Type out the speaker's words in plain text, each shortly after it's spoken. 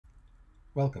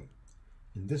Welcome.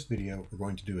 In this video, we're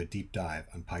going to do a deep dive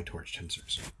on PyTorch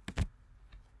tensors.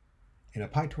 In a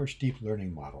PyTorch deep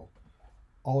learning model,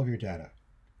 all of your data,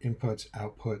 inputs,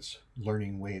 outputs,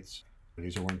 learning weights,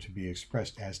 these are going to be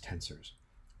expressed as tensors,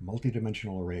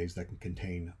 multi-dimensional arrays that can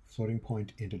contain floating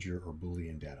point, integer, or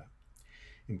Boolean data.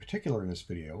 In particular, in this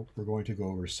video, we're going to go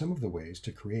over some of the ways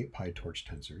to create PyTorch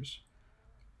tensors,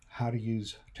 how to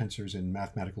use tensors in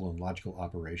mathematical and logical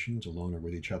operations alone or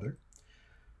with each other,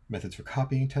 methods for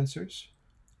copying tensors,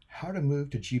 how to move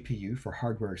to GPU for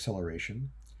hardware acceleration,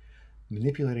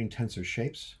 manipulating tensor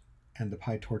shapes, and the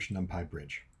PyTorch NumPy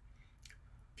bridge.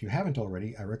 If you haven't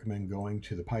already, I recommend going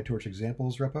to the PyTorch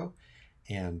examples repo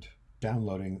and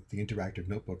downloading the interactive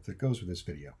notebook that goes with this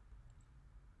video.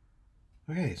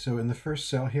 Okay, so in the first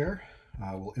cell here,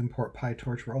 we'll import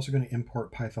PyTorch. We're also going to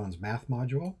import Python's math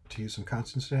module to use some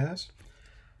constants it has.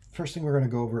 First thing we're going to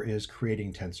go over is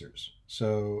creating tensors.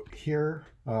 So here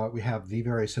we have the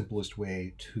very simplest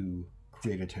way to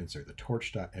create a tensor, the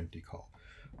torch.empty call.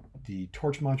 The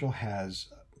torch module has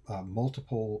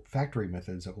multiple factory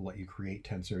methods that will let you create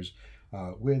tensors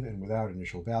with and without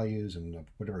initial values and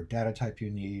whatever data type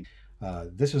you need.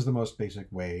 This is the most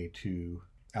basic way to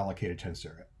allocate a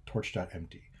tensor,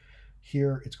 torch.empty.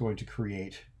 Here it's going to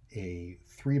create a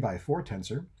 3x4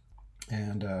 tensor,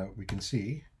 and we can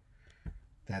see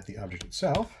that the object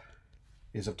itself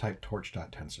is of type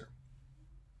torch.tensor.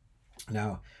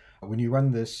 Now, when you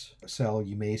run this cell,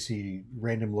 you may see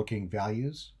random looking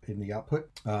values in the output.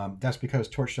 That's because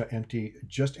torch.empty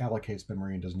just allocates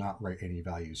memory and does not write any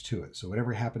values to it. So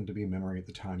whatever happened to be memory at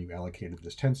the time you allocated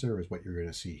this tensor is what you're going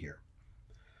to see here.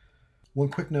 One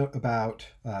quick note about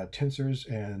tensors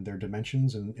and their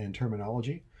dimensions and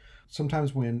terminology.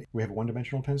 Sometimes when we have a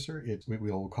one-dimensional tensor,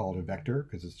 we'll call it a vector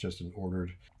because it's just an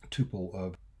ordered tuple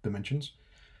of dimensions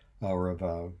or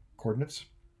of coordinates.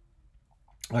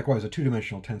 Likewise, a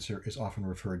two-dimensional tensor is often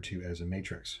referred to as a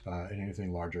matrix, and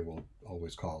anything larger we'll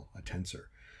always call a tensor.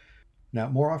 Now,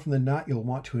 more often than not, you'll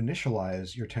want to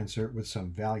initialize your tensor with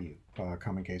some value.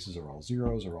 Common cases are all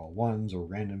zeros or all ones or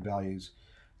random values,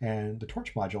 and the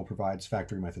torch module provides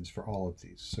factory methods for all of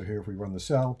these. So here, if we run the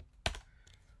cell,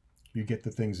 you get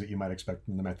the things that you might expect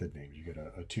from the method names. You get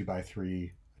a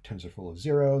 2x3 tensor full of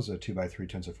zeros, a 2x3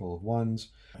 tensor full of ones,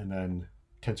 and then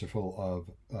tensor full of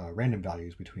random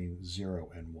values between 0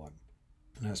 and 1.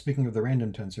 Now, speaking of the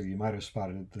random tensor, you might have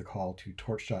spotted the call to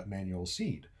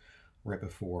torch.manualSeed right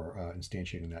before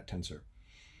instantiating that tensor.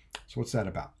 So what's that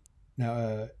about?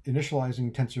 Now,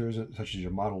 initializing tensors such as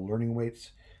your model learning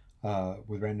weights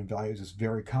with random values is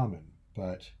very common,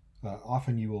 but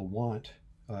often you will want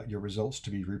your results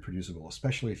to be reproducible,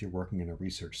 especially if you're working in a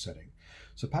research setting.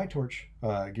 So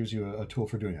PyTorch gives you a tool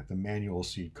for doing that, the manual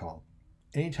seed call.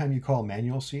 Anytime you call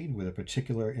manual seed with a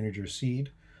particular integer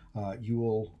seed, you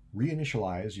will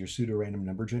reinitialize your pseudo-random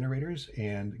number generators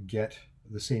and get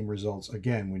the same results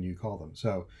again when you call them.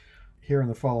 So here in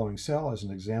the following cell, as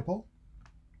an example,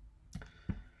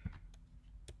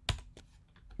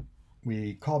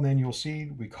 we call manual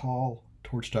seed, we call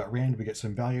torch.rand, we get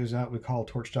some values out, we call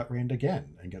torch.rand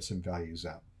again and get some values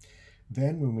out.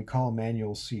 Then when we call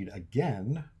manual seed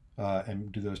again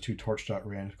and do those two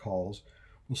torch.rand calls,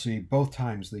 we'll see both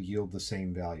times they yield the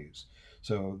same values.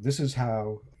 So this is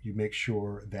how you make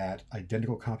sure that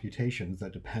identical computations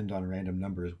that depend on random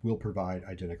numbers will provide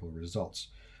identical results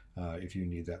if you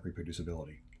need that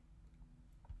reproducibility.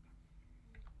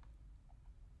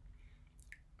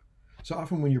 So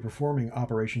often when you're performing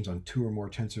operations on two or more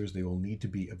tensors, they will need to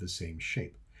be of the same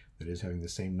shape. That is, having the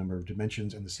same number of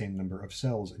dimensions and the same number of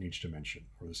cells in each dimension,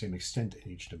 or the same extent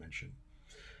in each dimension.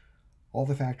 All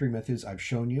the factory methods I've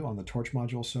shown you on the torch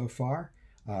module so far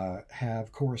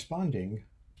have corresponding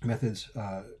methods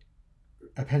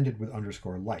appended with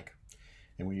underscore like.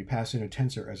 And when you pass in a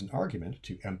tensor as an argument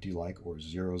to empty like or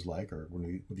zeros like or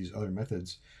with these other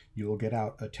methods, you will get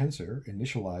out a tensor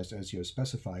initialized as you have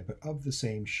specified, but of the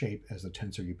same shape as the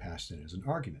tensor you passed in as an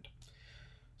argument.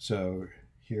 So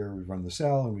here we run the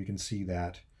cell and we can see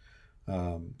that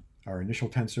our initial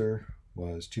tensor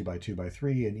was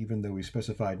 2x2x3, and even though we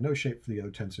specified no shape for the other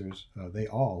tensors, they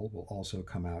all will also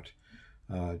come out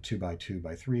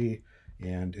 2x2x3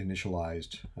 and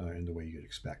initialized in the way you'd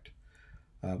expect.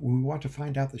 When we want to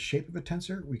find out the shape of a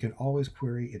tensor, we can always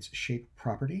query its shape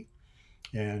property,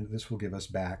 and this will give us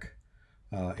back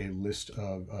a list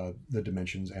of the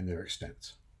dimensions and their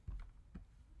extents.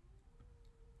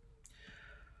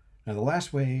 Now, the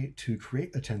last way to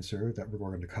create a tensor that we're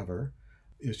going to cover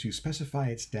is to specify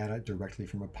its data directly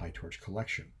from a PyTorch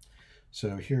collection.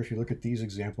 So here, if you look at these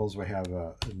examples, we have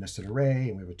a nested array,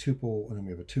 and we have a tuple, and then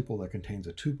we have a tuple that contains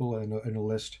a tuple in a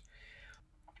list.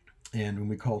 And when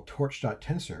we call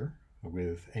torch.tensor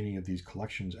with any of these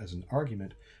collections as an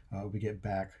argument, we get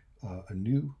back a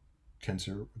new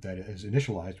tensor that is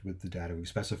initialized with the data we've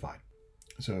specified.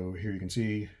 So here you can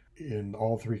see in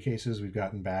all three cases, we've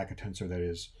gotten back a tensor that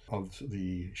is of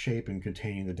the shape and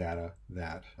containing the data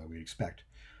that we expect.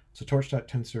 So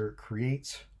torch.tensor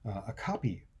creates a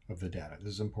copy of the data.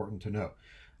 This is important to know.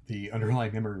 The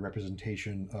underlying memory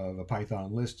representation of a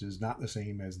Python list is not the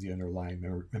same as the underlying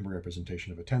memory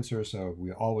representation of a tensor, so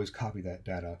we always copy that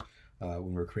data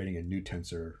when we're creating a new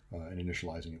tensor and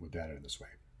initializing it with data in this way.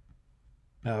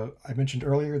 Now, I mentioned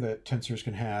earlier that tensors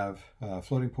can have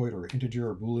floating point or integer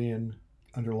or Boolean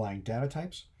underlying data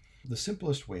types. The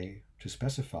simplest way to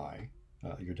specify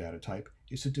your data type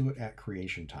is to do it at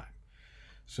creation time.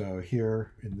 So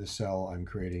here in this cell, I'm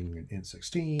creating an int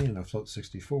 16 and a float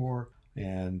 64,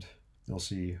 and you'll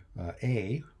see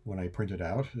A, when I print it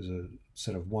out, is a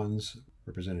set of ones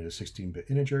represented as 16-bit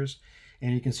integers.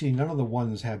 And you can see none of the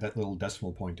ones have that little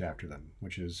decimal point after them,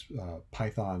 which is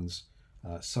Python's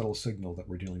subtle signal that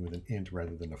we're dealing with an int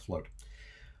rather than a float.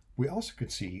 We also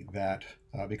could see that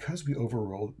because we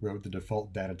overrode the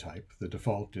default data type, the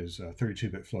default is a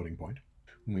 32-bit floating point.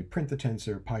 When we print the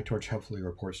tensor, PyTorch helpfully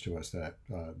reports to us that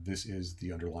this is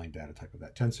the underlying data type of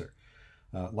that tensor.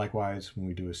 Likewise, when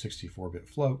we do a 64-bit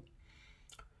float,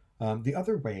 the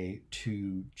other way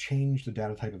to change the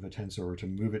data type of a tensor or to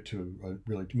move it to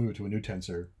a new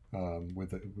tensor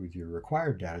with your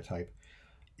required data type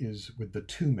is with the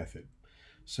to method.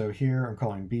 So here I'm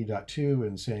calling b.to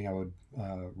and saying I would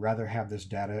rather have this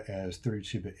data as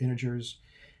 32-bit integers.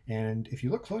 And if you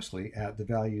look closely at the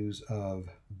values of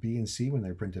b and c when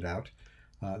they're printed out,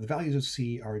 the values of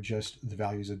c are just the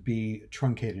values of b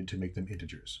truncated to make them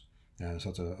integers.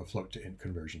 So it's a float to int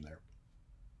conversion there.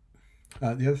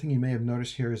 The other thing you may have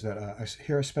noticed here is that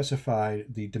I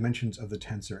specified the dimensions of the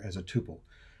tensor as a tuple.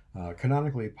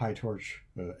 Canonically, PyTorch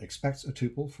expects a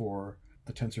tuple for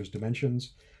a tensor's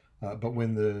dimensions, but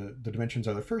when the dimensions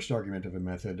are the first argument of a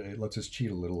method, it lets us cheat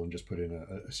a little and just put in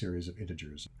a series of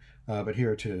integers. But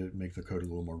here, to make the code a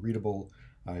little more readable,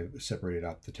 I've separated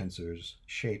out the tensor's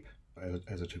shape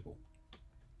as a tuple.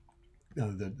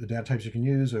 The data types you can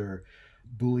use are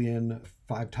Boolean,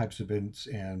 5 types of ints,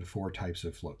 and 4 types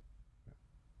of float.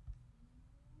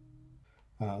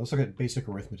 Let's look at basic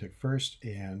arithmetic first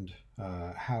and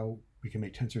how we can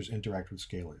make tensors interact with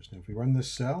scalars. Now, if we run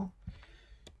this cell,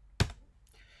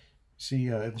 see,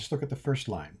 just look at the first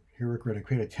line. Here we're going to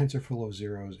create a tensor full of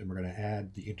zeros, and we're going to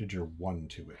add the integer 1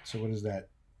 to it. So what does that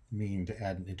mean to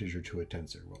add an integer to a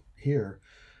tensor? Well, here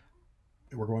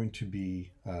we're going to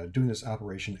be doing this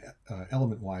operation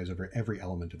element-wise over every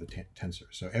element of the tensor.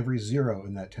 So every 0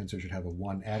 in that tensor should have a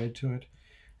 1 added to it.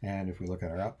 And if we look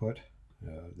at our output,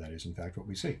 that is in fact what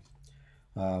we see.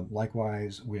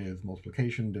 Likewise with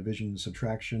multiplication, division,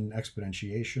 subtraction,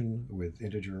 exponentiation with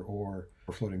integer or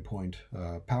floating point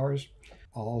powers.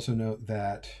 I'll also note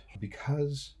that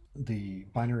because the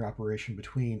binary operation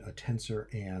between a tensor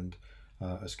and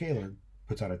a scalar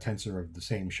puts out a tensor of the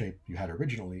same shape you had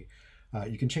originally,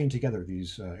 you can chain together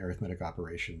these arithmetic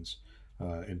operations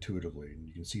intuitively. And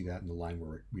you can see that in the line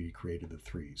where we created the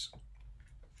 3's.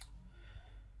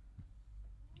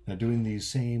 Now, doing these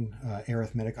same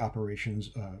arithmetic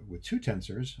operations with 2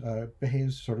 tensors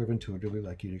behaves sort of intuitively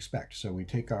like you'd expect. So we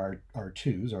take our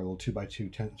 2's, our little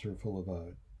 2x2 tensor full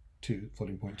of 2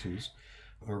 floating point 2's.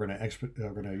 We're going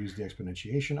to use the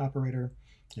exponentiation operator,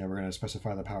 and we're going to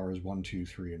specify the powers 1, 2,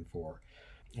 3, and 4.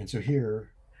 And so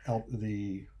here,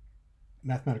 the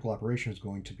mathematical operation is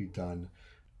going to be done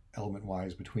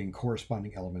element-wise between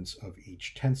corresponding elements of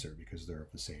each tensor because they're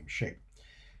of the same shape.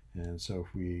 And so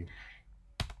if we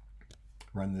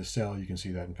run this cell, you can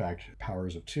see that in fact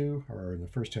powers of 2 are in the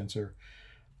first tensor.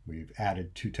 We've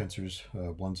added 2 tensors,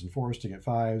 1's and 4's to get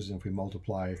 5's, and if we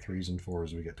multiply 3's and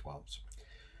 4's, we get 12's.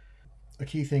 A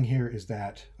key thing here is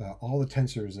that all the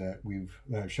tensors that we've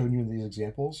shown you in these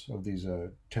examples of these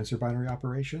tensor binary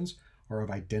operations are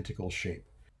of identical shape.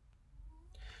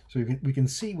 So we can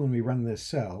see when we run this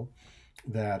cell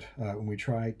that when we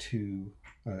try to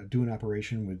do an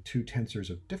operation with 2 tensors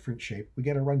of different shape, we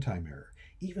get a runtime error.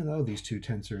 Even though these 2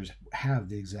 tensors have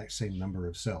the exact same number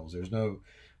of cells, there's no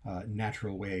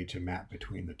natural way to map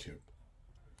between the 2.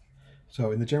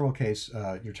 So in the general case,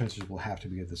 your tensors will have to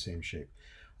be of the same shape.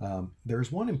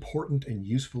 There's one important and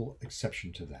useful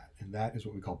exception to that, and that is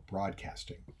what we call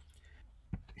broadcasting.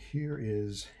 Here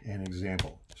is an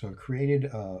example. So I've created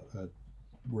a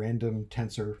random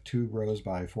tensor, 2 rows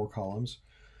by 4 columns,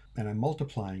 and I'm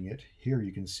multiplying it, here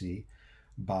you can see,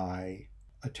 by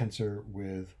a tensor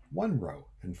with 1 row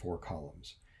and 4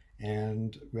 columns.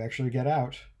 And we actually get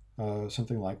out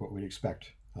something like what we'd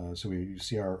expect So we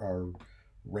see our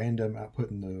random output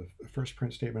in the first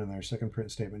print statement, and our second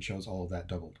print statement shows all of that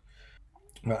doubled.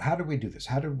 Well, how did we do this?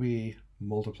 How did we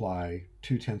multiply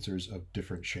two tensors of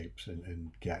different shapes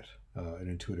and get an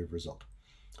intuitive result?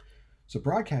 So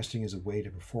broadcasting is a way to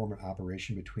perform an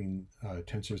operation between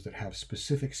tensors that have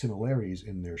specific similarities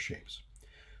in their shapes.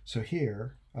 So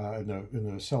here, in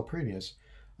the cell previous,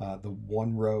 the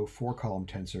one row 4-column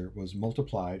tensor was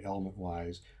multiplied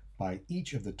element-wise by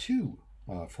each of the two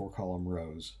 4-column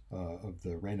rows of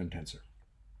the random tensor.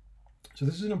 So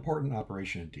this is an important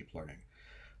operation in deep learning.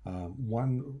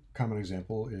 One common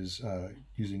example is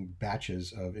using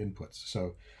batches of inputs.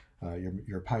 So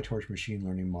your PyTorch machine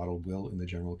learning model will, in the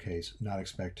general case, not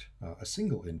expect a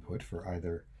single input for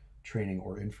either training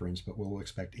or inference, but will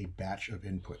expect a batch of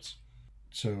inputs.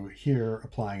 So here,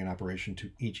 applying an operation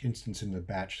to each instance in the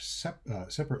batch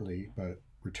separately, but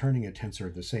returning a tensor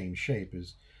of the same shape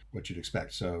is what you'd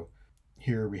expect. So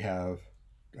here we have,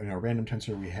 in our random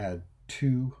tensor, we had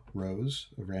 2 rows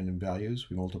of random values.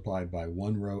 We multiplied by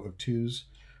 1 row of 2's,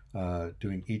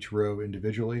 doing each row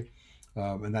individually.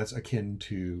 And that's akin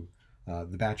to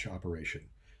the batch operation,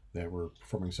 that we're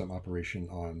performing some operation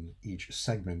on each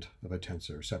segment of a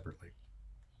tensor separately.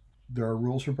 There are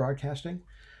rules for broadcasting.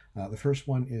 The first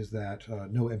one is that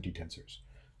no empty tensors.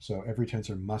 So every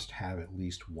tensor must have at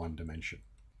least one dimension.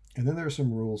 And then there are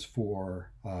some rules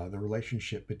for the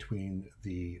relationship between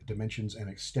the dimensions and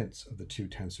extents of the two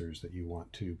tensors that you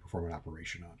want to perform an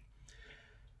operation on.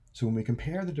 So when we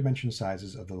compare the dimension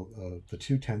sizes of the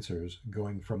two tensors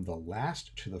going from the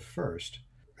last to the first,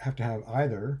 have to have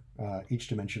either each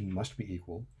dimension must be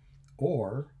equal,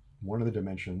 or one of the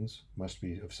dimensions must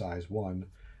be of size 1,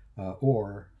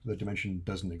 or the dimension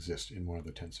doesn't exist in one of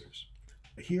the tensors.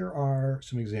 Here are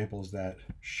some examples that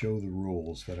show the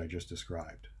rules that I just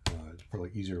described. It's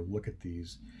probably easier to look at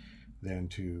these than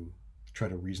to try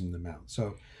to reason them out.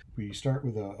 So we start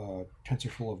with a tensor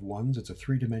full of 1s. It's a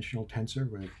 3-dimensional tensor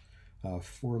with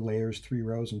 4 layers, 3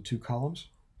 rows, and 2 columns.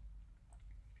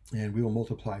 And we will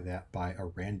multiply that by a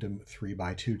random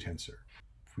 3x2 tensor.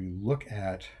 If we look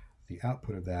at the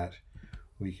output of that,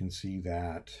 we can see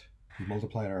that we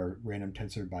multiplied our random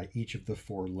tensor by each of the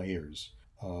 4 layers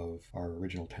of our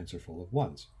original tensor full of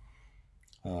 1s.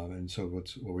 And so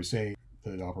what we say,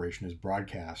 the operation is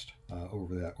broadcast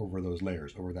over those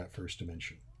layers, over that first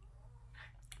dimension.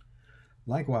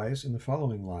 Likewise, in the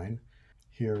following line,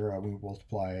 here we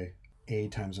multiply a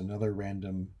times another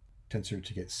random tensor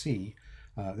to get c.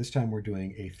 This time we're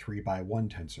doing a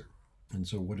 3x1 tensor. And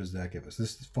so what does that give us?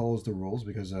 This follows the rules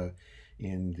because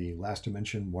in the last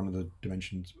dimension, one of the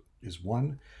dimensions is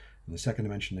 1. In the second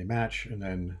dimension, they match, and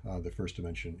then the first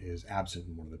dimension is absent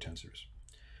in one of the tensors.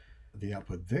 The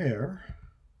output there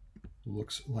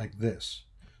looks like this.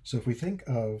 So if we think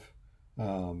of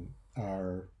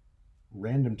our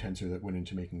random tensor that went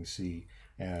into making C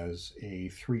as a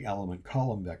 3-element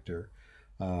column vector,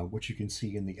 what you can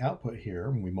see in the output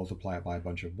here, when we multiply it by a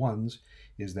bunch of 1s,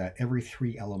 is that every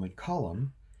 3-element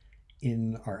column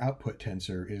in our output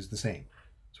tensor is the same.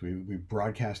 So we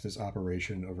broadcast this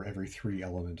operation over every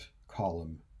 3-element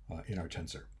column in our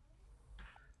tensor.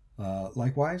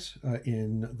 Likewise,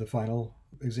 in the final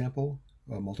example,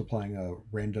 multiplying a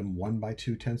random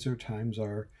 1x2 tensor times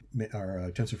our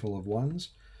tensor full of 1s,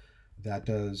 that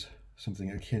does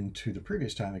something akin to the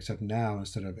previous time, except now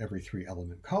instead of every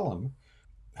 3-element column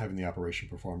having the operation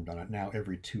performed on it, now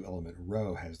every 2-element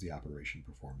row has the operation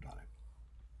performed on it.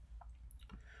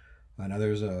 Now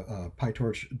there's a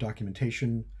PyTorch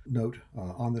documentation note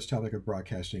on this topic of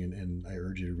broadcasting, and I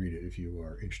urge you to read it if you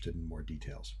are interested in more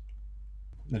details.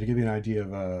 Now, to give you an idea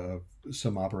of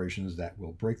some operations that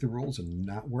will break the rules and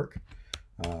not work,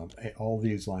 all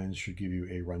these lines should give you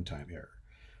a runtime error.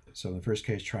 So in the first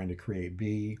case, trying to create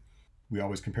B, we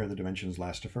always compare the dimensions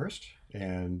last to first,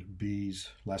 and B's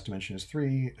last dimension is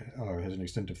 3, or has an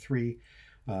extent of 3.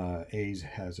 A's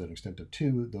has an extent of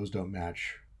 2. Those don't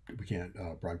match. We can't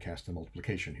broadcast the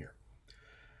multiplication here.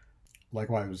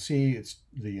 Likewise with C, it's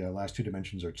the last 2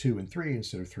 dimensions are 2 and 3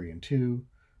 instead of 3 and 2.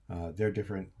 They're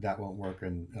different. That won't work.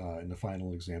 And in the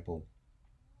final example,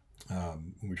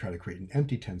 when we try to create an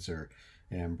empty tensor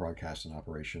and broadcast an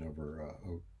operation over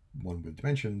one with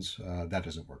dimensions, that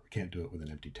doesn't work. We can't do it with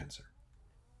an empty tensor.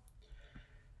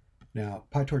 Now,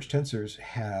 PyTorch tensors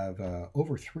have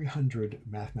over 300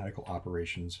 mathematical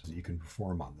operations that you can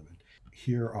perform on them.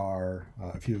 Here are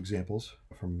a few examples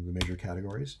from the major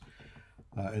categories.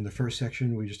 In the first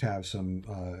section, we just have some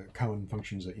common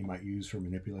functions that you might use for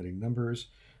manipulating numbers,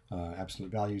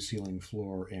 absolute value, ceiling,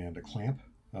 floor, and a clamp,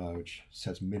 which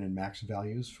sets min and max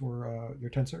values for your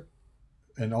tensor.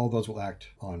 And all those will act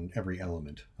on every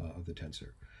element of the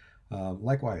tensor.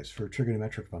 Likewise, for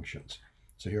trigonometric functions.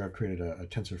 So here I've created a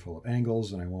tensor full of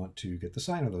angles, and I want to get the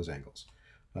sine of those angles,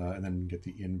 and then get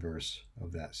the inverse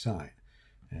of that sine.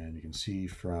 And you can see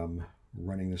from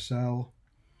running the cell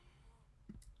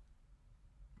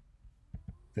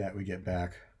that we get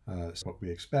back what we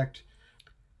expect.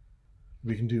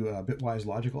 We can do bitwise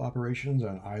logical operations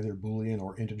on either Boolean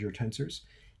or integer tensors.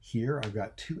 Here I've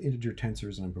got two integer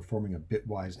tensors and I'm performing a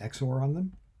bitwise XOR on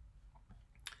them.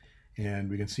 And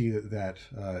we can see that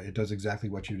it does exactly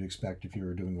what you'd expect if you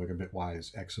were doing like a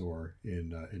bitwise XOR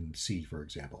in C, for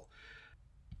example.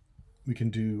 We can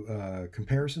do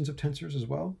comparisons of tensors as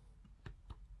well.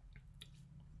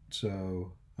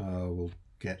 So we'll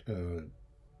get a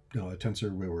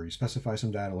tensor where we specify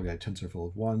some data. We'll get a tensor full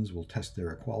of ones. We'll test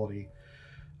their equality.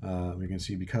 We can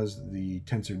see because the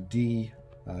tensor D,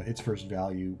 its first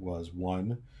value was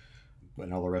 1,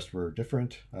 and all the rest were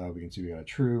different, we can see we got a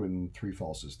true and 3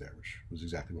 falses there, which was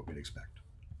exactly what we'd expect.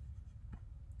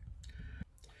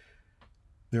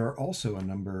 There are also a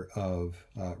number of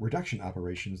reduction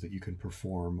operations that you can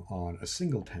perform on a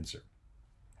single tensor.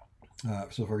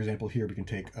 So for example, here we can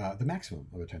take the maximum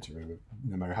of a tensor.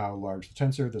 No matter how large the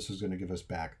tensor, this is going to give us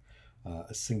back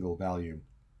a single value,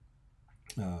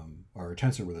 or a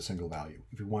tensor with a single value.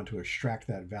 If we want to extract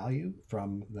that value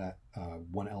from that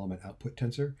one element output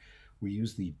tensor, we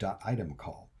use the .item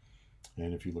call.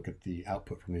 And if you look at the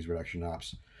output from these reduction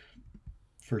ops,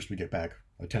 first we get back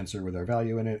a tensor with our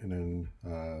value in it, and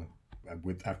then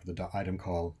after the .item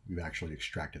call, we've actually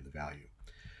extracted the value.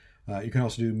 You can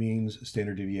also do means,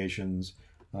 standard deviations.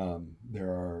 There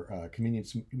are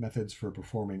convenience methods for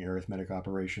performing arithmetic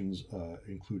operations,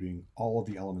 including all of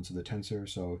the elements of the tensor.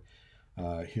 So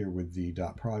here with the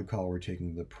 .prod call, we're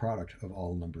taking the product of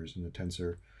all numbers in the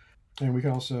tensor. And we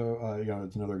can also,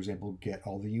 it's another example, get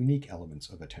all the unique elements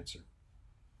of a tensor.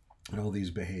 And all these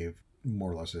behave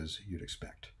more or less as you'd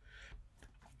expect.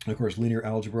 And of course, linear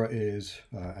algebra is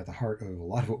at the heart of a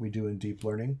lot of what we do in deep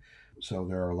learning. So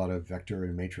there are a lot of vector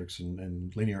and matrix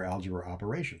and linear algebra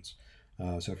operations.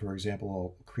 So for example,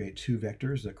 I'll create two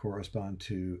vectors that correspond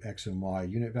to x and y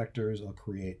unit vectors. I'll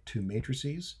create two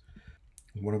matrices,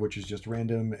 one of which is just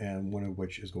random and one of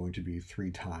which is going to be 3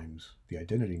 times the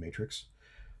identity matrix.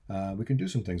 We can do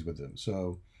some things with them.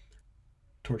 So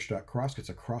torch.cross gets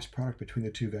a cross product between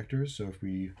the two vectors. So if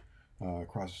we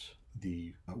cross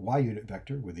the y unit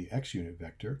vector with the x unit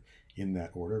vector in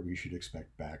that order, we should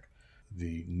expect back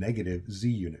the negative z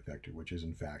unit vector, which is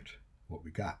in fact what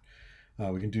we got.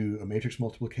 We can do a matrix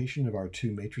multiplication of our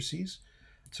two matrices.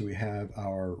 So we have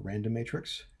our random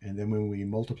matrix, and then when we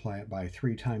multiply it by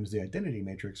 3 times the identity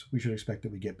matrix, we should expect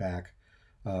that we get back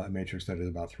a matrix that is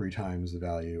about 3 times the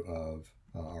value of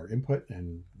our input,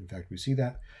 and in fact we see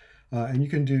that. And you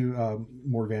can do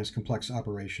more advanced complex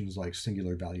operations like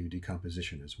singular value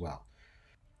decomposition as well.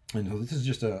 And so this is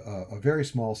just a very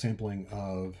small sampling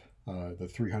of the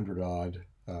 300-odd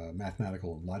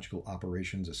mathematical and logical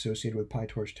operations associated with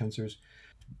PyTorch tensors.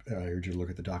 I urge you to look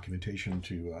at the documentation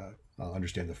to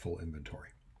understand the full inventory.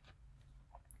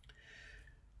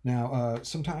 Now,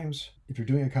 sometimes if you're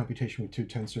doing a computation with two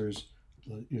tensors,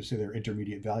 you say they're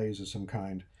intermediate values of some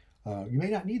kind, you may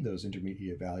not need those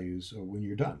intermediate values when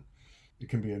you're done. It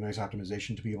can be a nice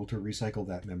optimization to be able to recycle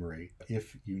that memory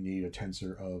if you need a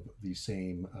tensor of the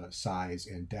same size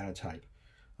and data type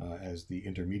as the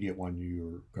intermediate one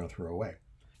you're going to throw away.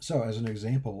 So as an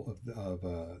example of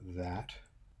that,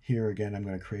 here again I'm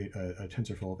going to create a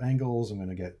tensor full of angles. I'm going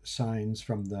to get sines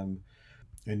from them.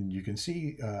 And you can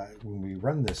see when we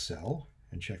run this cell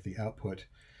and check the output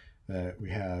that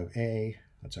we have A,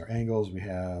 that's our angles, we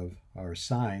have our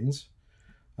sines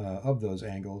of those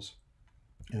angles.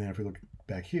 And then if we look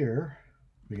back here,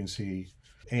 we can see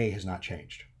A has not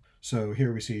changed. So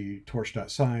here we see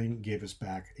torch.sine gave us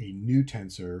back a new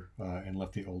tensor and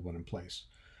left the old one in place.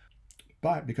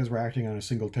 But because we're acting on a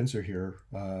single tensor here,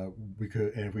 we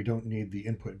could, and if we don't need the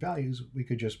input values, we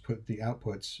could just put the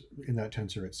outputs in that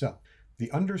tensor itself.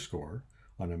 The underscore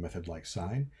on a method like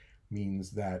sine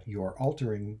means that you are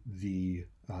altering the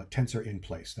tensor in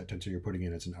place, that tensor you're putting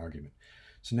in as an argument.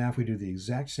 So now if we do the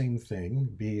exact same thing,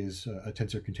 B is a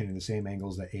tensor containing the same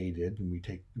angles that A did, and we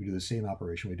do the same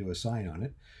operation, we do a sine on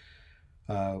it.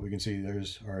 We can see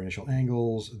there's our initial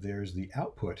angles, there's the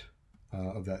output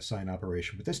of that sine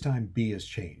operation, but this time B has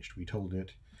changed. We told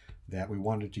it that we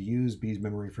wanted to use B's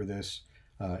memory for this,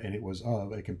 and it was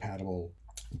of a compatible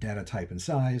data type and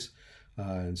size,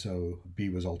 and so B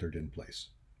was altered in place.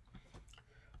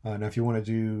 Now if you want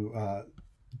to do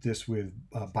this with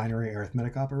binary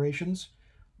arithmetic operations,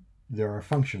 there are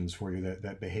functions for you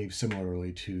that behave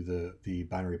similarly to the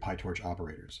binary PyTorch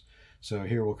operators. So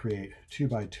here we'll create 2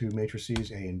 by 2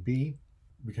 matrices A and B.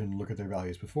 We can look at their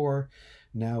values before.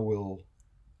 Now we'll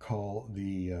call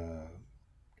the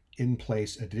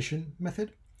in-place addition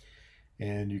method.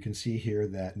 And you can see here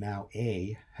that now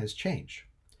A has changed.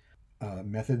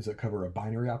 Methods that cover a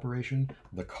binary operation,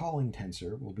 the calling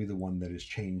tensor will be the one that is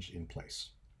changed in place.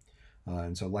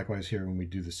 And so likewise here, when we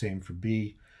do the same for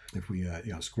B, if we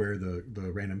square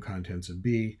the random contents of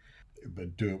B,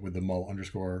 but do it with the mul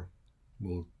underscore,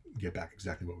 we'll get back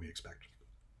exactly what we expect.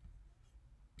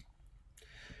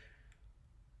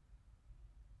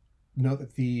 Note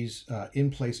that these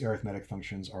in-place arithmetic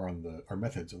functions are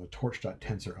methods on the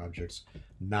torch.tensor objects,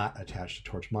 not attached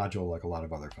to torch module like a lot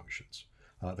of other functions.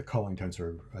 The calling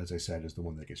tensor, as I said, is the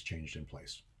one that gets changed in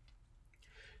place.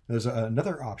 There's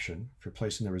another option for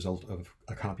placing the result of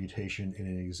a computation in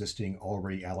an existing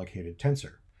already allocated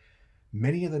tensor.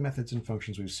 Many of the methods and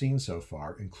functions we've seen so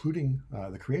far, including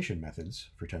the creation methods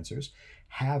for tensors,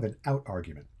 have an out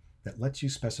argument that lets you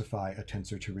specify a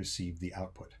tensor to receive the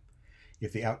output.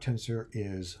 If the out tensor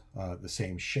is the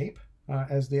same shape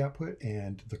as the output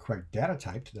and the correct data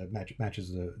type that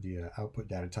matches the output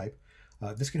data type,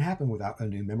 this can happen without a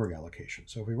new memory allocation.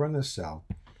 So if we run this cell,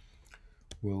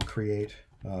 we'll create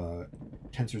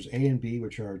tensors A and B,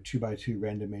 which are 2 by 2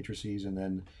 random matrices, and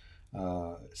then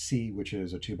C, which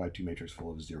is a 2 by 2 matrix full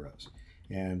of zeros.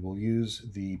 And we'll use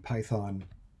the Python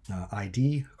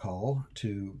ID call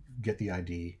to get the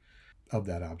ID of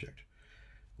that object.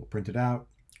 We'll print it out.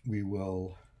 We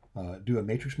will do a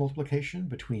matrix multiplication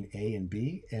between A and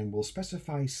B, and we'll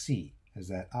specify C as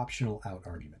that optional out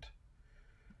argument.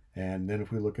 And then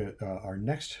if we look at our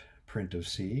next print of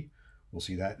C, we'll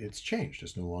see that it's changed.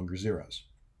 It's no longer zeros.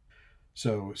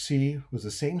 So C was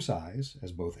the same size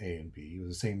as both A and B. It was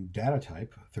the same data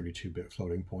type, 32-bit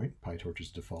floating point,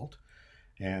 PyTorch's default.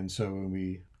 And so when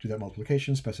we do that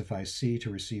multiplication, specify C to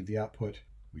receive the output,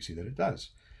 we see that it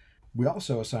does. We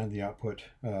also assign the output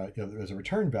as a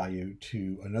return value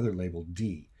to another label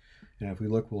D. And if we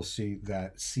look, we'll see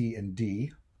that C and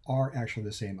D are actually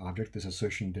the same object. This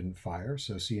assertion didn't fire,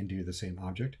 so C and D are the same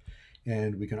object.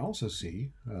 And we can also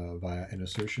see via an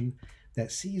assertion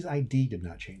that C's ID did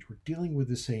not change. We're dealing with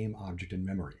the same object in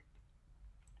memory.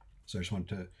 So I just wanted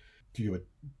to give you a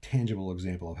tangible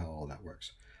example of how all that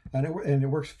works. And it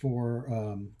works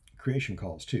for creation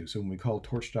calls too. So when we call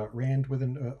torch.rand with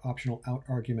an optional out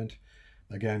argument,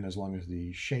 again, as long as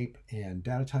the shape and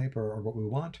data type are what we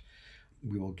want,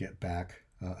 we will get back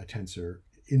a tensor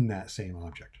in that same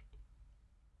object.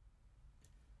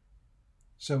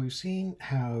 So we've seen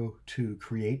how to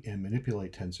create and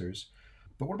manipulate tensors,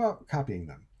 but what about copying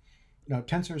them? Now,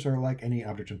 tensors are like any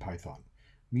object in Python,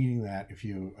 meaning that if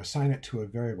you assign it to a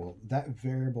variable, that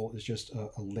variable is just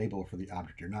a label for the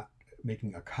object. You're not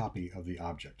making a copy of the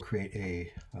object. Create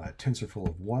a tensor full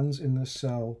of ones in this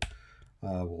cell.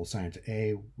 We'll assign it to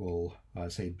A. We'll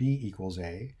say B equals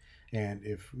A. And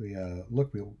if we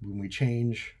look, when we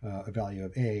change a value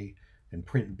of A and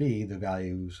print B, the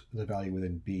value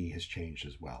within B has changed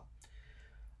as well.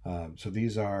 So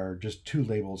these are just two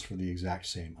labels for the exact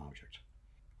same object.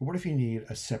 But what if you need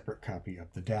a separate copy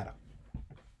of the data?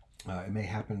 It may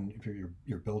happen if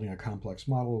you're building a complex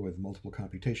model with multiple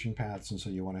computation paths, and so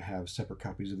you want to have separate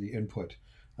copies of the input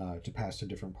to pass to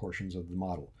different portions of the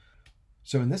model.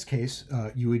 So in this case,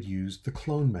 you would use the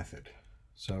clone method.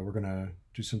 So we're going to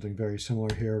do something very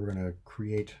similar here. We're going to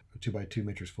create a 2 by 2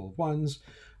 matrix full of ones.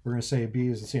 We're going to say B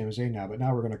is the same as A now, but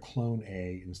now we're going to clone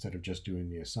A instead of just doing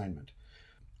the assignment.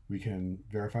 We can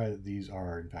verify that these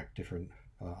are, in fact, different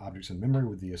objects in memory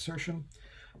with the assertion.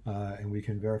 And we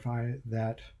can verify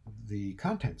that the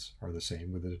contents are the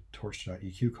same with the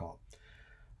torch.eq call.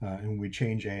 And when we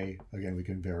change A, again, we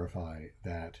can verify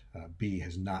that B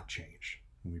has not changed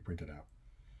when we print it out.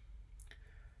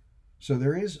 So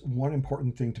there is one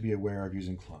important thing to be aware of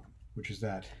using clone, which is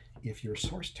that if your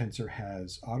source tensor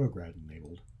has autograd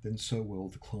enabled, then so will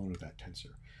the clone of that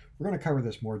tensor. We're going to cover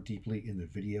this more deeply in the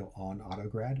video on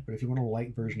autograd, but if you want a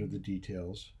light version of the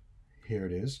details, here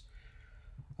it is.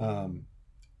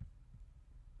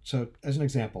 So as an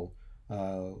example,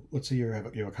 let's say you have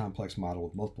a complex model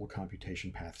with multiple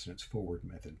computation paths in its forward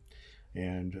method,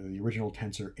 and the original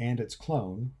tensor and its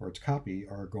clone, or its copy,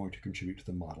 are going to contribute to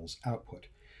the model's output.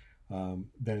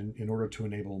 Then in order to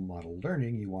enable model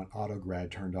learning, you want autograd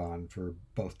turned on for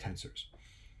both tensors.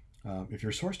 If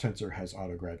your source tensor has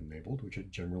autograd enabled, which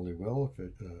it generally will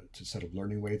if it's a set of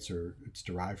learning weights or it's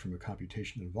derived from a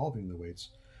computation involving the weights,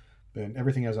 then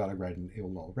everything has autograd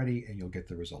enabled already and you'll get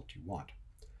the result you want.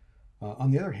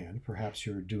 On the other hand, perhaps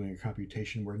you're doing a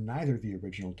computation where neither the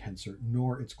original tensor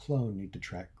nor its clone need to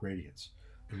track gradients.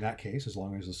 In that case, as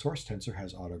long as the source tensor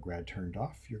has autograd turned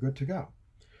off, you're good to go.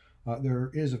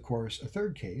 There is, of course, a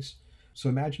third case. So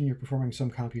imagine you're performing some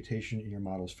computation in your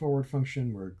model's forward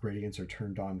function where gradients are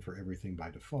turned on for everything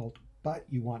by default, but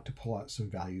you want to pull out some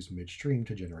values midstream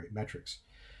to generate metrics.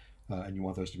 And you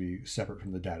want those to be separate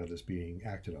from the data that's being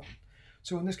acted on.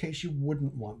 So in this case, you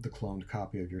wouldn't want the cloned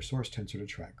copy of your source tensor to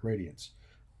track gradients.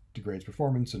 Degrades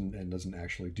performance and doesn't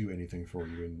actually do anything for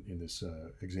you in this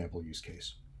example use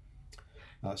case.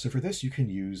 So for this, you can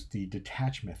use the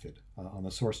detach method on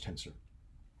the source tensor.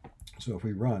 So if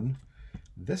we run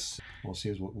this, we'll see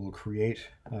is we'll create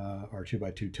our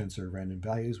 2x2 tensor of random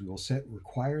values. We will set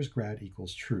requires grad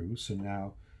equals true. So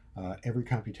now every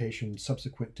computation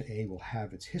subsequent to A will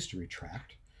have its history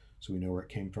tracked. So we know where it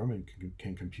came from and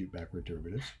can compute backward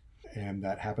derivatives. And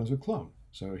that happens with clone.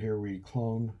 So here we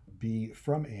clone B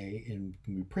from A, and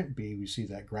when we print B, we see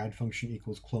that grad function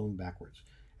equals clone backwards.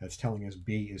 That's telling us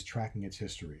B is tracking its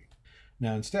history.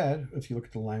 Now instead, if you look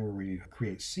at the line where we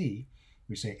create C,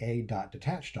 we say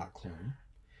a.detach.clone,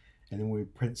 and then when we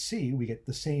print C, we get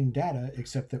the same data,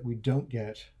 except that we don't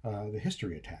get the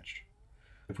history attached.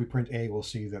 If we print A, we'll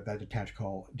see that that detach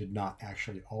call did not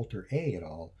actually alter A at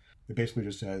all. It basically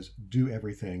just says, do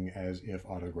everything as if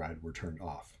autograd were turned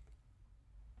off.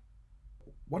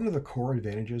 One of the core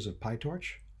advantages of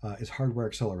PyTorch is hardware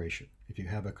acceleration. If you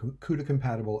have a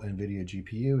CUDA-compatible NVIDIA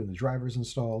GPU and the drivers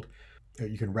installed,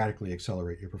 you can radically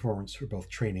accelerate your performance for both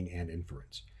training and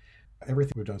inference.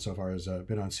 Everything we've done so far has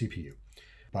been on CPU.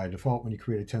 By default, when you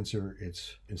create a tensor,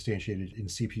 it's instantiated in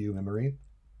CPU memory.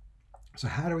 So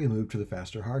how do we move to the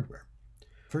faster hardware?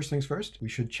 First things first, we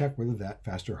should check whether that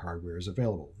faster hardware is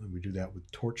available. And we do that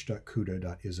with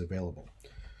torch.cuda.isAvailable.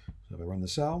 So if I run the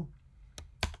cell,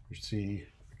 you see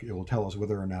it will tell us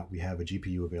whether or not we have a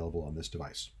GPU available on this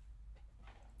device.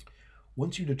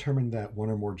 Once you determine that one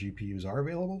or more GPUs are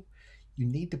available, you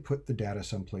need to put the data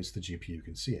someplace the GPU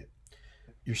can see it.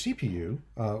 Your CPU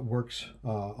works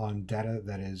on data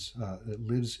that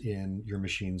lives in your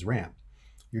machine's RAM.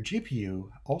 Your GPU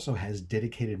also has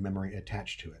dedicated memory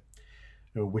attached to it.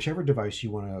 Now, whichever device you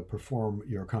want to perform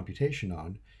your computation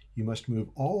on, you must move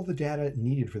all the data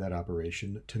needed for that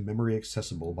operation to memory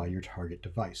accessible by your target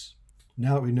device.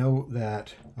 Now that we know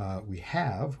that we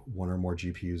have one or more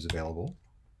GPUs available,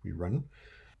 we run.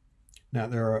 Now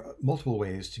there are multiple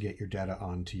ways to get your data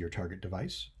onto your target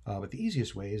device, but the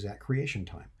easiest way is at creation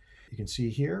time. You can see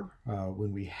here,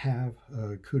 when we have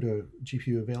a CUDA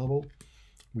GPU available,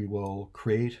 we will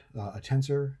create a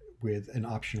tensor with an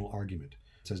optional argument.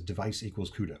 It says device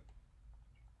equals CUDA.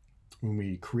 When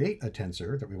we create a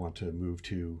tensor that we want to move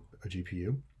to a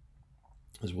GPU,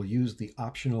 is we'll use the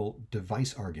optional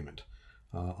device argument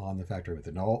on the factory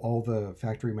method. Now, all the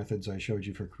factory methods I showed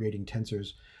you for creating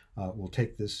tensors will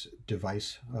take this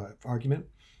device argument,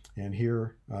 and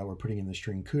here we're putting in the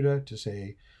string CUDA to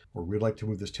say, or we'd like to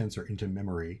move this tensor into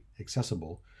memory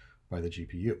accessible by the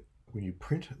GPU. When you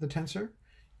print the tensor,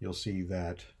 you'll see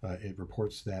that it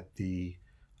reports that the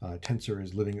tensor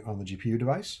is living on the GPU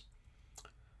device.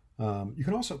 You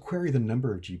can also query the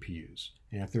number of GPUs,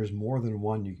 and if there's more than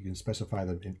one, you can specify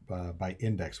them by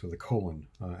index with a colon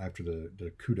after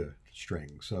the CUDA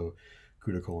string. So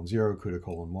CUDA colon 0, CUDA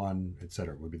colon 1,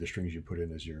 etc. would be the strings you put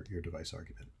in as your device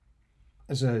argument.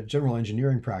 As a general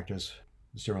engineering practice,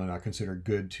 it's generally not considered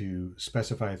good to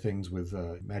specify things with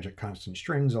magic constant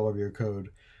strings all over your code.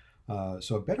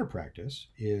 So a better practice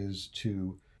is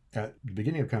to, at the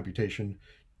beginning of computation,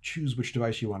 choose which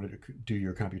device you want to do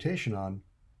your computation on,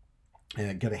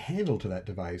 and get a handle to that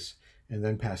device, and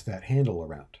then pass that handle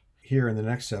around. Here in the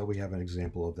next cell, we have an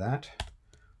example of that,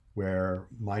 where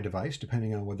my device,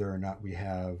 depending on whether or not we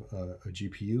have a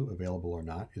GPU available or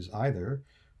not, is either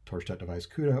torch.device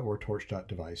CUDA or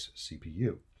torch.device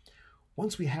CPU.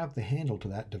 Once we have the handle to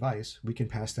that device, we can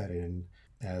pass that in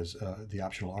as the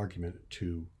optional argument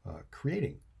to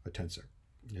creating a tensor,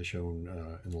 as shown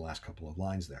in the last couple of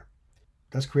lines there.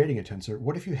 That's creating a tensor.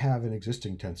 What if you have an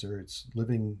existing tensor? It's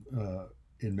living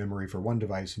in memory for one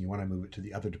device and you want to move it to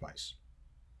the other device.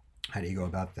 How do you go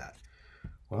about that?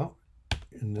 Well,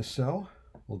 in this cell,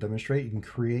 we'll demonstrate you can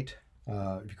create,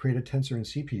 if you create a tensor in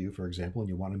CPU, for example, and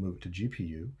you want to move it to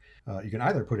GPU, you can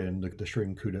either put in the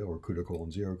string CUDA or CUDA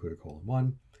colon 0, CUDA colon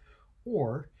 1,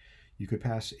 or you could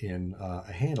pass in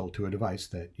a handle to a device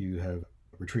that you have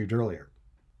retrieved earlier.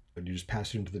 And you just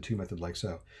pass it into the to method like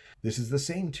so. This is the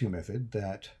same to method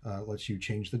that lets you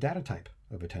change the data type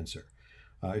of a tensor.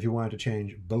 If you wanted to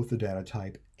change both the data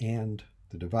type and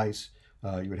the device,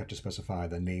 you would have to specify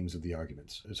the names of the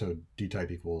arguments. So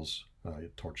dtype equals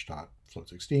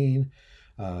torch.float16,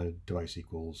 device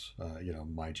equals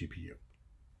my GPU.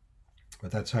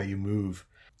 But that's how you move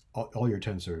all your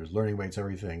tensors, learning weights,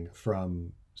 everything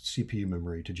from CPU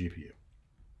memory to GPU.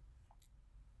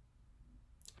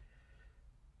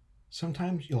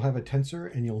 Sometimes you'll have a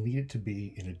tensor and you'll need it to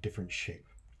be in a different shape.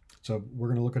 So we're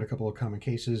going to look at a couple of common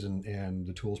cases and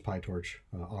the tools PyTorch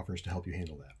offers to help you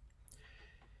handle that.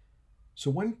 So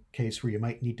one case where you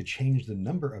might need to change the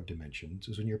number of dimensions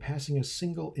is when you're passing a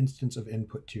single instance of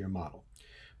input to your model.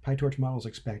 PyTorch models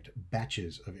expect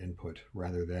batches of input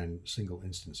rather than single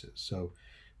instances. So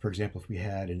for example, if we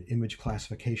had an image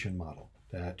classification model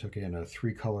that took in a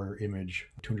 3-color image,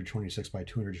 226 by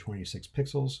 226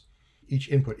 pixels, each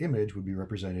input image would be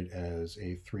represented as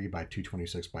a 3 by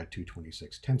 226 by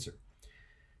 226 tensor.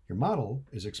 Your model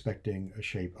is expecting a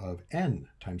shape of n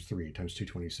times 3 times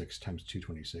 226 times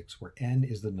 226, where n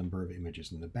is the number of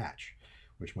images in the batch,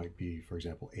 which might be, for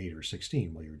example, 8 or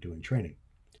 16 while you're doing training.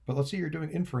 But let's say you're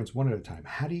doing inference one at a time.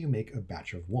 How do you make a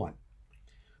batch of 1?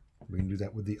 We can do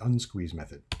that with the unsqueeze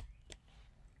method.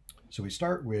 So we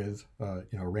start with a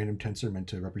random tensor meant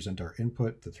to represent our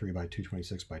input, the 3 by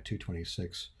 226 by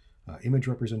 226 image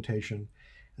representation.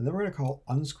 And then we're going to call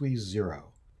unsqueeze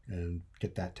 0 and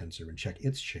get that tensor and check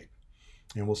its shape.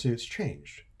 And we'll see it's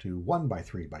changed to 1 by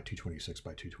 3 by 226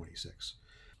 by 226.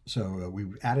 So we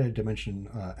added a dimension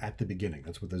at the beginning.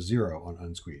 That's what the 0 on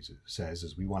unsqueeze says,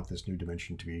 is we want this new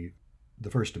dimension to be the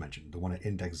first dimension, the one at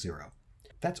index 0.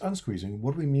 That's unsqueezing.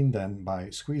 What do we mean then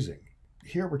by squeezing?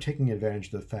 Here we're taking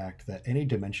advantage of the fact that any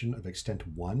dimension of extent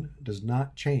 1 does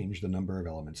not change the number of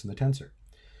elements in the tensor.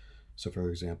 So for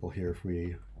example, here if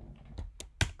we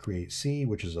create C,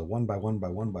 which is a 1 by 1 by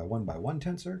 1 by 1 by 1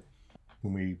 tensor,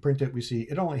 when we print it, we see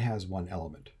it only has one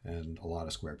element and a lot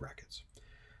of square brackets.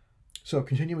 So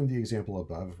continuing the example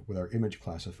above with our image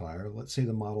classifier, let's say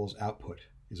the model's output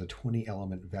is a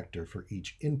 20-element vector for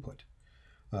each input.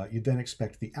 You'd then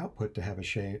expect the output to have a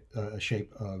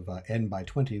shape of n by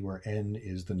 20, where n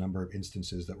is the number of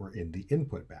instances that were in the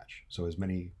input batch. So as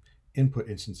many input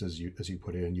instances as you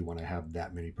put in, you want to have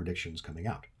that many predictions coming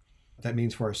out. That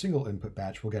means for our single input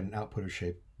batch, we'll get an output of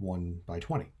shape 1 by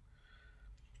 20.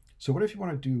 So what if you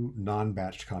want to do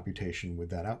non-batched computation with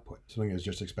that output? Something that's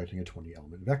just expecting a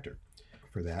 20-element vector.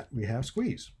 For that, we have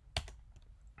squeeze.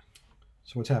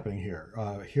 So what's happening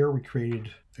here? Here we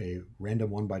created a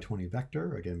random 1 by 20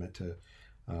 vector, again meant to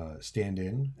stand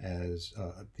in as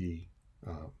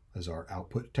as our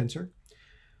output tensor.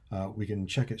 We can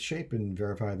check its shape and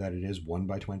verify that it is 1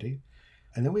 by 20,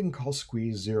 and then we can call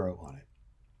squeeze 0 on it.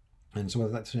 And so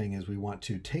what that's saying is we want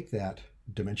to take that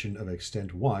dimension of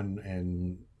extent 1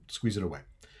 and squeeze it away.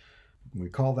 When we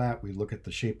call that, we look at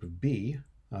the shape of B.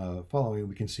 Following,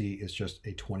 we can see it's just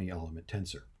a 20-element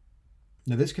tensor.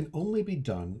 Now this can only be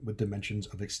done with dimensions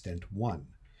of extent 1.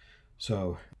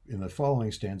 So in the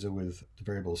following stanza with the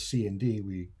variables C and D,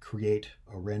 we create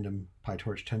a random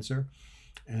PyTorch tensor,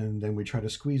 and then we try to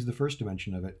squeeze the first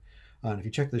dimension of it. And if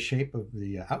you check the shape of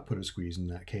the output of squeeze in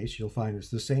that case, you'll find it's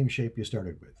the same shape you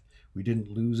started with. We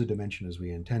didn't lose a dimension as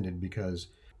we intended because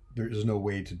there is no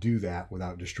way to do that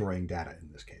without destroying data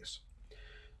in this case.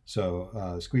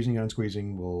 So squeezing and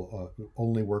unsqueezing will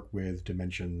only work with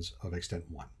dimensions of extent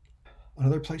 1.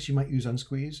 Another place you might use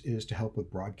unsqueeze is to help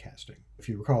with broadcasting. If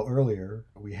you recall earlier,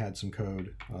 we had some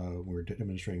code when we were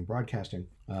demonstrating broadcasting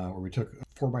where we took a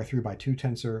 4 by 3 by 2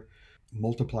 tensor,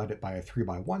 multiplied it by a 3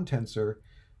 by 1 tensor,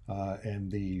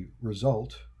 and the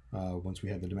result, once we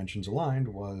had the dimensions aligned,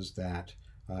 was that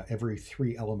every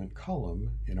 3-element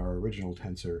column in our original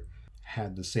tensor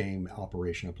had the same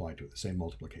operation applied to it, the same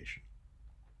multiplication.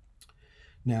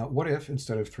 Now, what if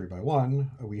instead of 3 by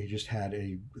 1, we just had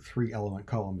a 3-element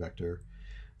column vector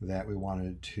that we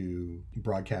wanted to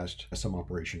broadcast some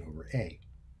operation over A?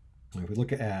 If we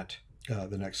look at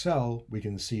the next cell, we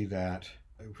can see that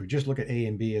if we just look at A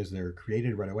and B as they're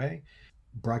created right away,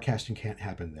 broadcasting can't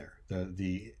happen there.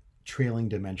 The trailing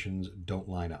dimensions don't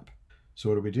line up. So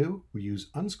what do? We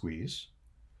use unsqueeze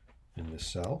in this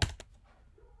cell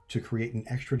to create an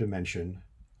extra dimension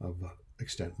of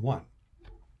extent 1.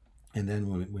 And then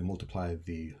when we multiply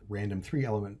the random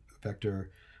 3-element vector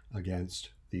against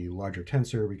the larger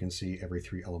tensor, we can see every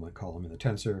 3-element column in the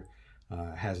tensor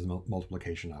has the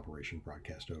multiplication operation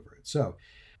broadcast over it. So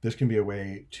this can be a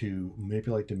way to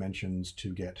manipulate dimensions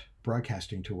to get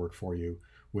broadcasting to work for you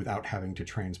without having to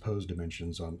transpose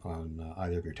dimensions on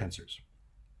either of your tensors.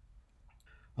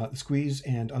 The squeeze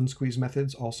and unsqueeze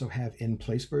methods also have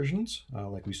in-place versions,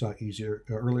 like we saw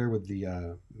earlier with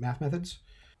the math methods.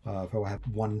 If I have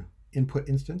one input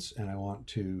instance and I want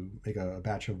to make a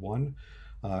batch of 1,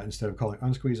 instead of calling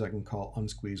unsqueeze, I can call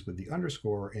unsqueeze with the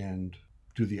underscore and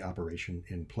do the operation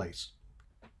in place.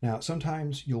 Now,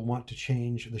 sometimes you'll want to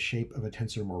change the shape of a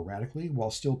tensor more radically while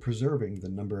still preserving the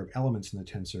number of elements in the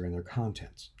tensor and their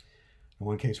contents. And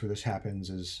one case where this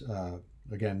happens is,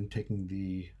 again, taking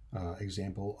the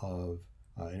example of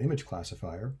an image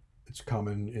classifier. It's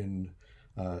common in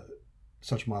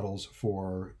such models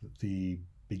for the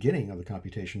beginning of the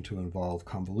computation to involve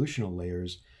convolutional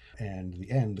layers and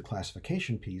the end, the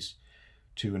classification piece,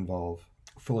 to involve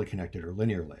fully connected or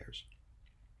linear layers.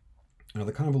 Now,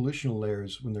 the convolutional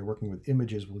layers, when they're working with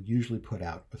images, will usually put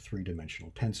out a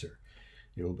three-dimensional tensor.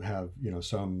 You'll have,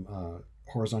 some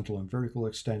horizontal and vertical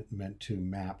extent meant to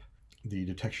map the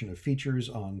detection of features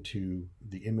onto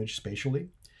the image spatially,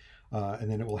 and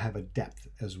then it will have a depth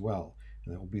as well,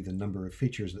 and that will be the number of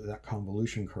features that that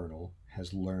convolution kernel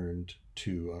has learned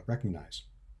to recognize.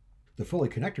 The fully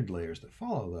connected layers that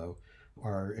follow, though,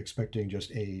 are expecting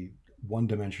just a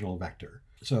one-dimensional vector.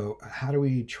 So how do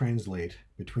we translate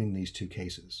between these two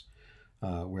cases,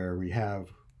 where we have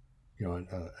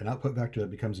an output vector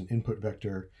that becomes an input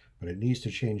vector, but it needs to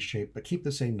change shape but keep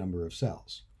the same number of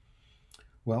cells?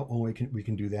 Well, one way we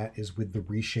can do that is with the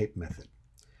reshape method.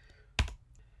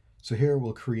 So here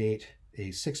we'll create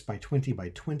a 6 by 20 by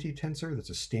 20 tensor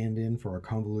that's a stand-in for our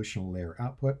convolutional layer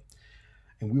output,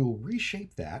 and we will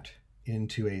reshape that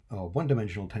into a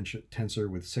one-dimensional tensor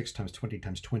with 6 times 20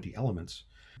 times 20 elements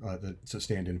that's a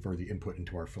stand-in for the input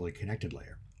into our fully connected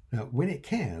layer. Now, when it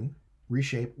can,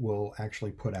 reshape will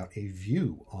actually put out a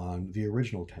view on the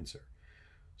original tensor.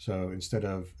 So instead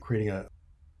of creating a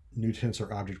new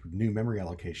tensor object with new memory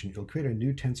allocation, it'll create a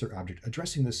new tensor object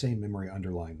addressing the same memory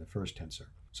underlying the first tensor.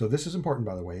 So this is important,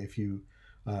 by the way. If you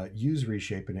use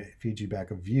reshape and it feeds you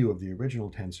back a view of the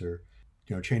original tensor,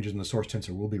 changes in the source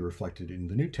tensor will be reflected in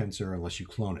the new tensor unless you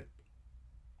clone it.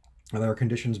 Now, there are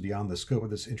conditions beyond the scope of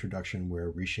this introduction where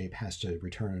reshape has to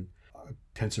return a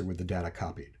tensor with the data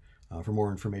copied. For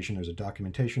more information, there's a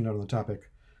documentation note on the topic,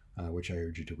 which I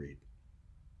urge you to read.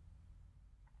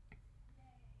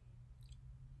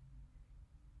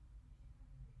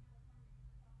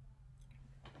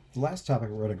 The last topic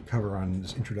we're going to cover on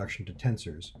this introduction to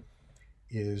tensors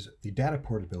is the data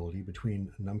portability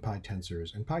between NumPy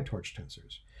tensors and PyTorch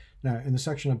tensors. Now, in the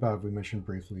section above, we mentioned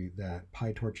briefly that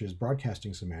PyTorch's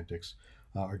broadcasting semantics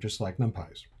are just like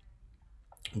NumPy's.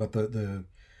 But the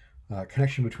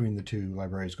connection between the two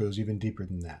libraries goes even deeper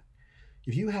than that.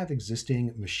 If you have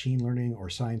existing machine learning or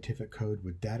scientific code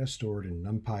with data stored in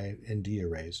NumPy ND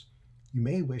arrays, you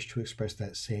may wish to express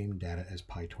that same data as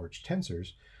PyTorch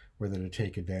tensors, whether to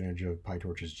take advantage of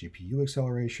PyTorch's GPU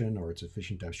acceleration or its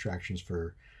efficient abstractions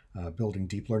for building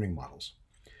deep learning models.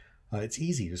 It's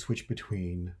easy to switch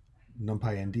between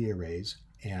NumPy ND arrays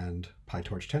and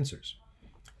PyTorch tensors.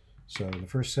 So in the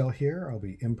first cell here, I'll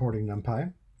be importing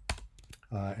NumPy,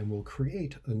 and we'll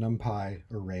create a NumPy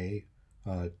array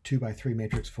 2 by 3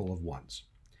 matrix full of ones.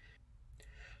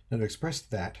 Now, to express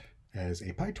that as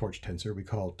a PyTorch tensor, we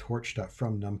call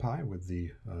torch.fromNumPy with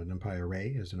the NumPy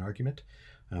array as an argument.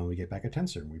 We get back a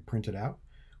tensor and we print it out.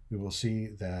 We will see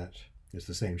that it's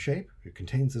the same shape, it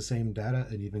contains the same data,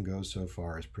 and even goes so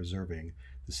far as preserving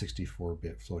the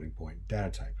 64-bit floating point data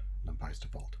type, NumPy's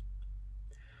default.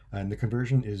 And the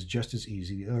conversion is just as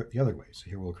easy the other way. So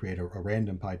here we'll create a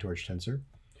random PyTorch tensor,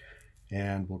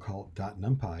 and we'll call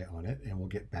 .numpy on it, and we'll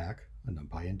get back a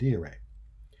NumPy ND array.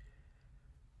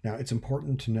 Now, it's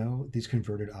important to know these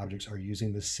converted objects are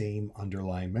using the same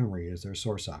underlying memory as their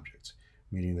source objects,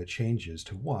 meaning that changes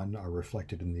to one are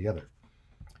reflected in the other.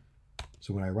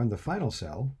 So when I run the final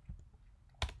cell,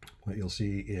 what you'll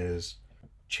see is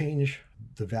change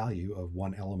the value of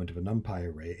one element of a NumPy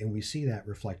array, and we see that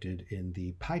reflected in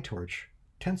the PyTorch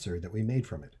tensor that we made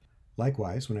from it.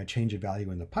 Likewise, when I change a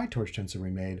value in the PyTorch tensor we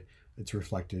made, it's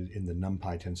reflected in the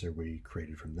NumPy tensor we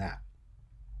created from that.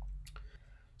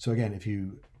 So again, if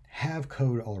you have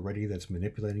code already that's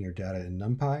manipulating your data in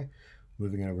NumPy,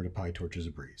 moving it over to PyTorch is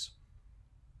a breeze.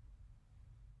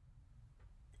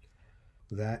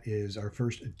 That is our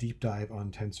first deep dive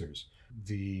on tensors.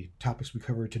 The topics we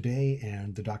covered today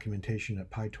and the documentation at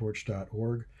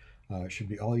pytorch.org should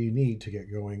be all you need to get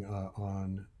going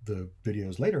on the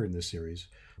videos later in this series,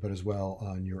 but as well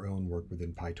on your own work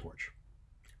within PyTorch.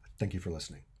 Thank you for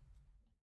listening.